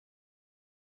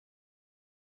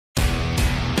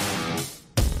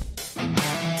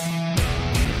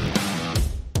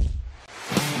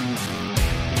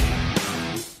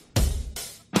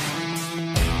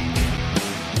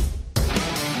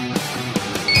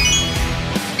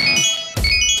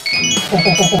Welcome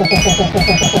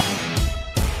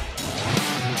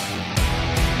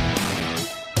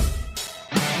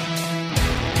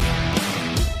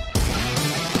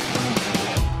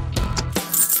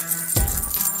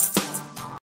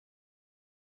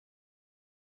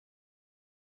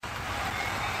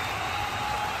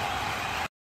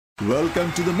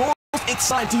to the most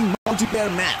exciting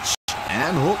multiplayer match,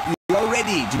 and hope you are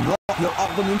ready to knock your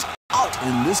opponent out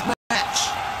in this match.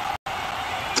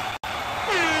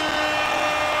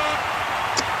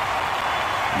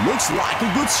 Looks like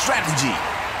a good strategy.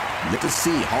 Let us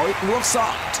see how it works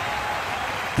out.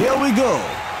 Here we go.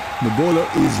 The bowler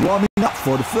is warming up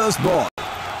for the first ball.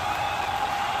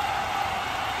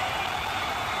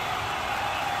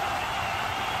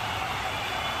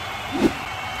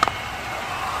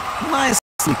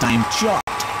 Nicely timed shot.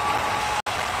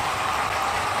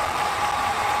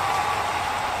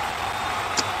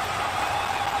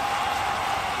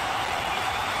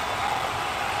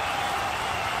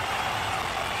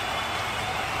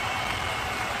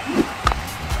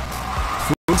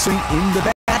 Full swing in the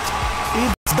bat.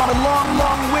 It's got a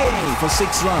long way for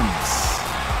 6 runs.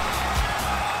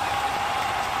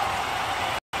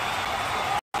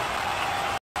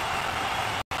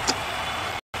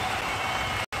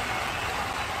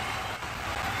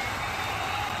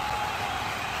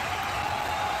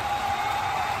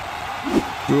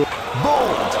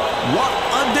 Bold! What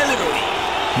a delivery!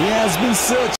 He has been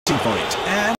searching for it,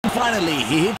 and finally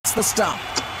he hits the stump.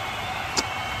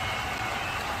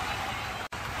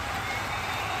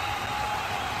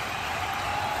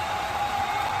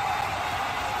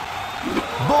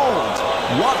 Bold!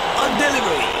 What a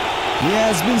delivery! He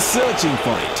has been searching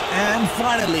for it, and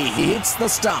finally he hits the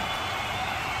stump.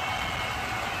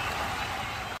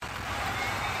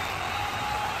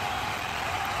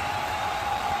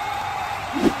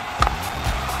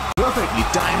 Perfectly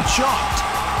timed shot.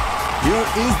 Here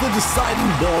is the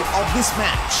deciding ball of this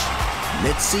match.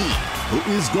 Let's see who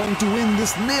is going to win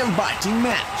this nail-biting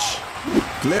match.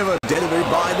 Clever delivery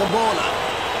by the bowler.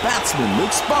 Batsman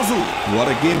looks puzzled. What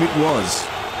a game it was.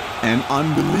 An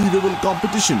unbelievable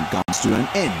competition comes to an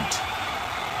end.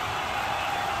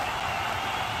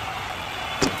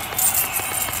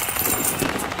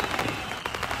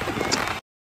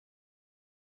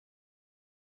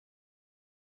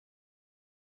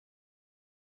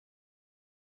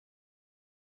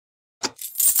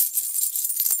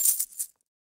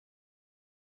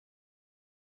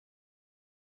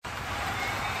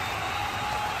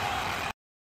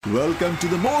 Welcome to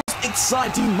the most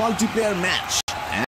exciting multiplayer match,